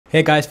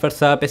Hey guys, what's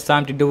up? It's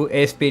time to do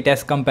a speed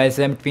test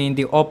comparison between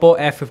the Oppo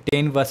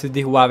F15 versus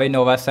the Huawei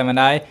Nova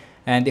 7i.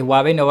 And the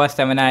Huawei Nova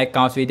 7i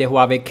comes with the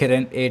Huawei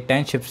Kirin A10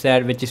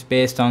 chipset, which is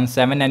based on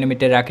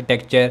 7nm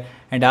architecture,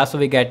 and also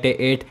we get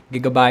a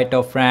 8GB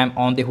of RAM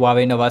on the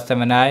Huawei Nova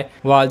 7i,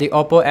 while the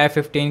Oppo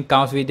F15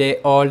 comes with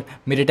a old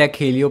MediaTek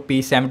Helio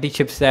P70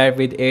 chipset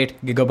with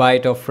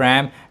 8GB of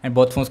RAM, and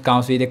both phones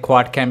comes with a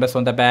quad cameras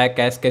on the back,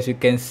 as you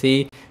can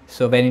see.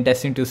 So very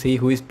interesting to see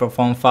who is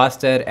perform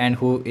faster and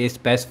who is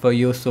best for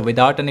you. So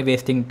without any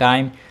wasting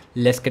time,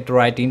 let's get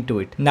right into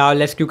it. Now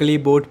let's quickly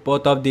boot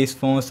both of these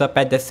phones up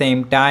at the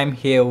same time.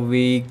 Here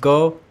we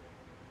go.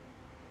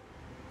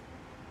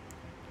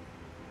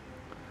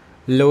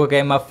 Logo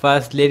came up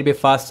first, little bit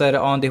faster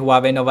on the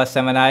Huawei Nova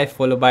 7i,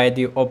 followed by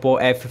the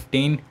Oppo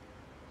F15.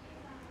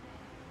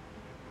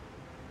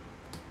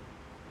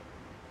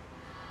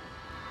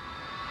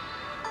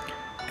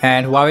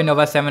 And Huawei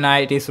Nova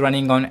 7i, it is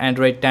running on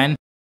Android 10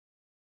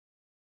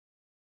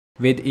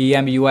 with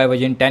EMUI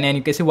version 10, and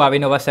you can see Huawei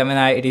Nova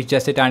 7i, it is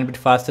just a tiny bit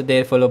faster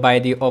there, followed by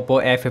the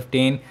Oppo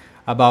F15,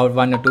 about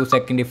 1 or 2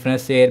 second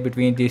difference here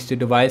between these two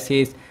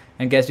devices.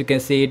 And guess you can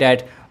see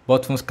that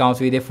both phones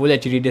comes with a full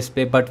HD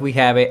display, but we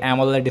have a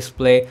AMOLED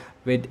display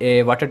with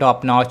a water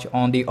top notch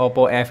on the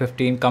Oppo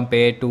F15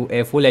 compared to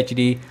a full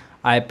HD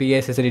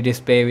IPS LCD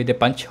display with a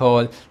punch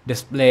hole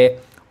display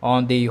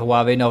on the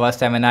Huawei Nova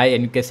 7i.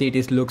 And you can see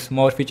it looks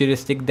more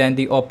futuristic than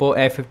the Oppo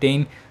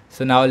F15.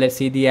 So now let's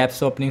see the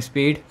app's opening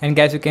speed, and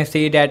guys, you can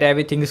see that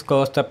everything is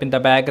closed up in the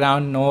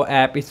background, no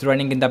app is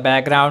running in the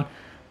background.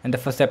 And the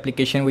first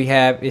application we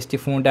have is the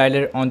phone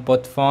dialer on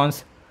both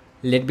phones,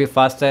 little bit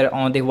faster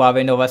on the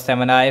Huawei Nova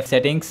 7i.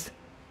 Settings,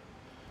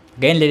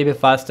 again little bit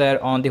faster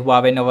on the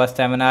Huawei Nova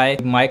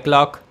 7i. Mic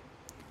lock,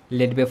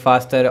 little bit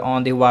faster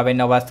on the Huawei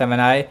Nova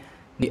 7i.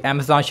 The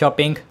Amazon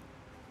shopping,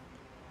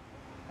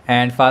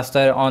 and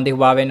faster on the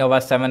Huawei Nova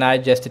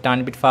 7i, just a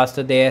tiny bit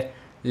faster there.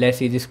 Let's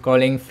see, the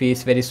scrolling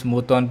feels very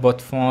smooth on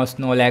both phones,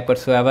 no lag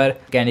whatsoever.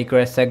 Candy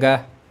Crush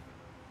Saga.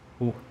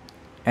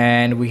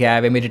 And we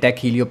have a MediaTek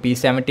Helio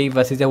P70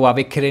 versus a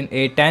Huawei Kirin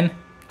A10.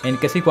 And you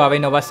can see Huawei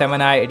Nova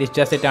 7i, it is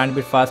just a tiny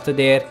bit faster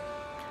there,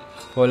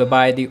 followed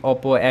by the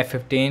Oppo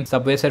F15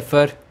 Subway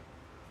Surfer.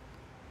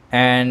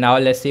 And now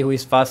let's see who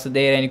is faster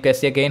there, and you can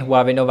see again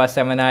Huawei Nova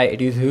 7i, it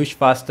is huge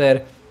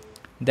faster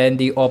than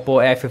the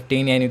Oppo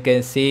F15, and you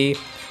can see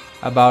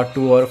about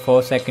 2 or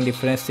 4 second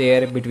difference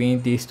here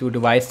between these two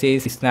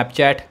devices.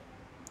 Snapchat,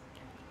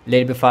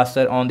 little bit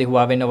faster on the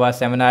Huawei Nova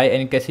 7i,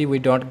 and you can see we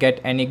don't get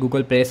any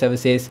Google Play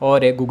services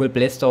or a Google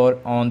Play Store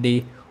on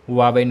the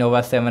Huawei Nova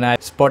 7i.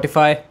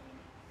 Spotify,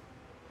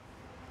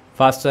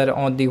 faster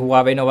on the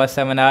Huawei Nova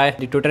 7i.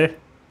 The Twitter,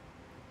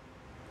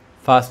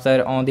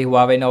 faster on the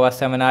Huawei Nova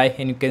 7i,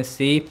 and you can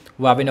see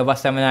Huawei Nova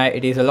 7i,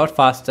 it is a lot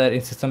faster in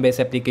system-based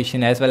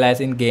application as well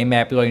as in game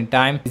app loading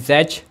time.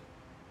 Zedge,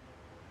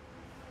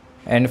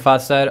 and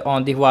faster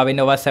on the Huawei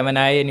Nova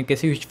 7i, and you can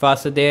see which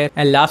faster there.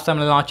 And last time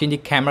launching the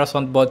cameras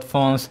on both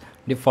phones,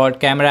 default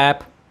camera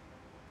app,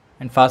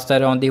 and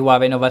faster on the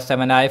Huawei Nova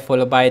 7i,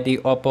 followed by the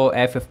Oppo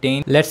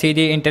F15. Let's see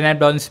the internet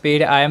browsing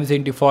speed. I am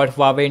using default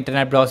Huawei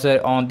internet browser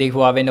on the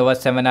Huawei Nova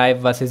 7i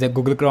versus a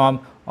Google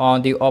Chrome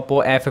on the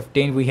Oppo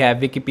F15. We have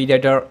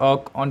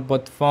wikipedia.org on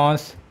both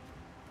phones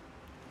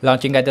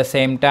launching at the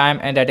same time,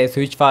 and that is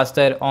huge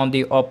faster on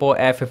the Oppo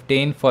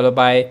F15, followed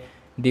by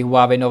the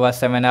Huawei Nova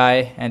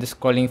 7i, and the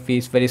scrolling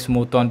feels very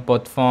smooth on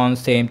both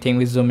phones. Same thing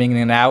with zooming in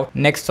and out.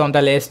 Next on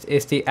the list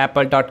is the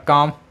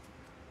apple.com,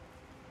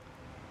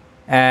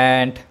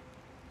 and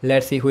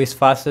let's see who is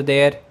faster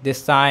there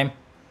this time.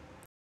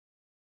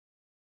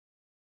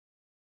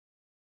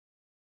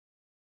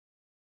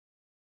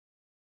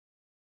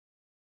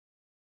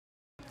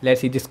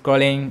 Let's see the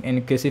scrolling, and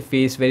you can see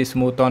feels very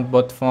smooth on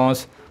both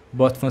phones.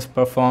 Both phones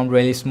perform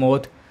really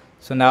smooth.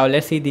 So now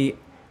let's see the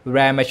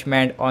RAM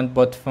measurement on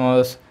both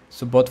phones.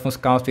 So both phones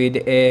comes with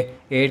a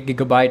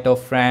 8GB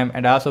of RAM,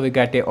 and also we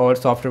got a old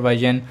software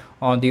version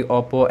on the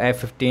Oppo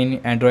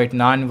F15, Android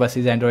 9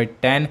 versus Android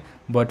 10,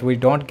 but we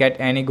don't get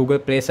any Google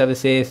Play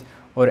services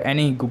or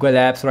any Google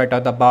apps right out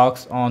of the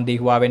box on the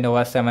Huawei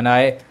Nova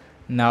 7i.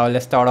 Now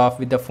let's start off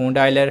with the phone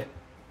dialer.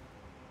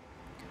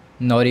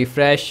 No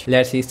refresh.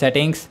 Let's see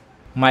settings.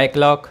 Mic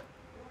lock.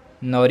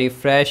 No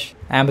refresh.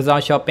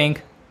 Amazon shopping.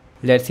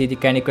 Let's see the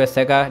Candy Crush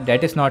Saga.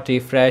 That is not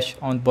refresh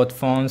on both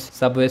phones.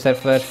 Subway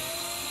Surfer.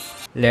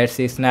 Let's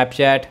see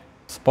Snapchat,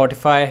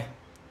 Spotify.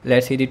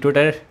 Let's see the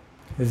Twitter,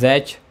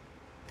 Zedge,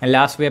 and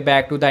last we are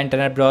back to the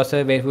internet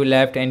browser where we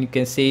left, and you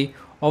can see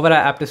overall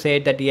I have to say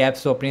that the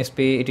app's opening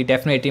speed, it is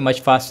definitely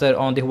much faster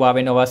on the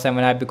Huawei Nova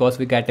 7i because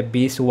we got a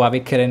beast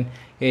Huawei Kirin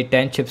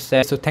A10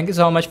 chipset. So thank you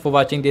so much for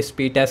watching this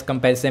speed test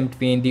comparison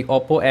between the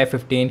Oppo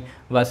F15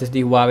 versus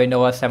the Huawei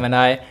Nova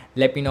 7i.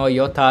 Let me know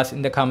your thoughts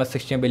in the comment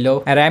section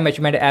below. And RAM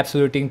measurement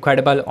absolutely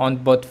incredible on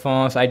both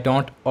phones. I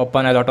don't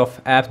open a lot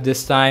of apps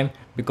this time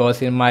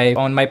because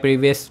on my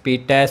previous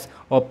speed test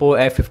Oppo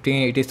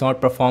F15 it is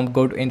not performed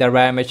good in the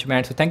RAM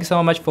measurement. So thank you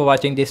so much for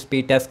watching this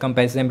speed test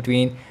comparison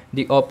between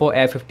the Oppo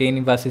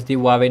F15 versus the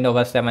Huawei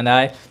Nova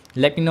 7i.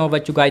 Let me know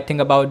what you guys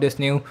think about this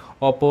new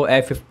Oppo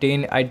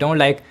F15. I don't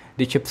like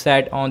the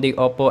chipset on the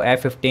Oppo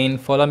F15.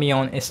 Follow me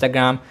on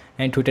Instagram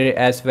and Twitter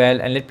as well,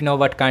 and let me know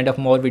what kind of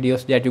more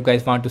videos that you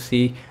guys want to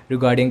see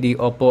regarding the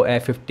Oppo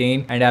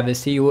F15, and I will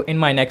see you in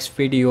my next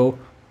video.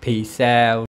 Peace out.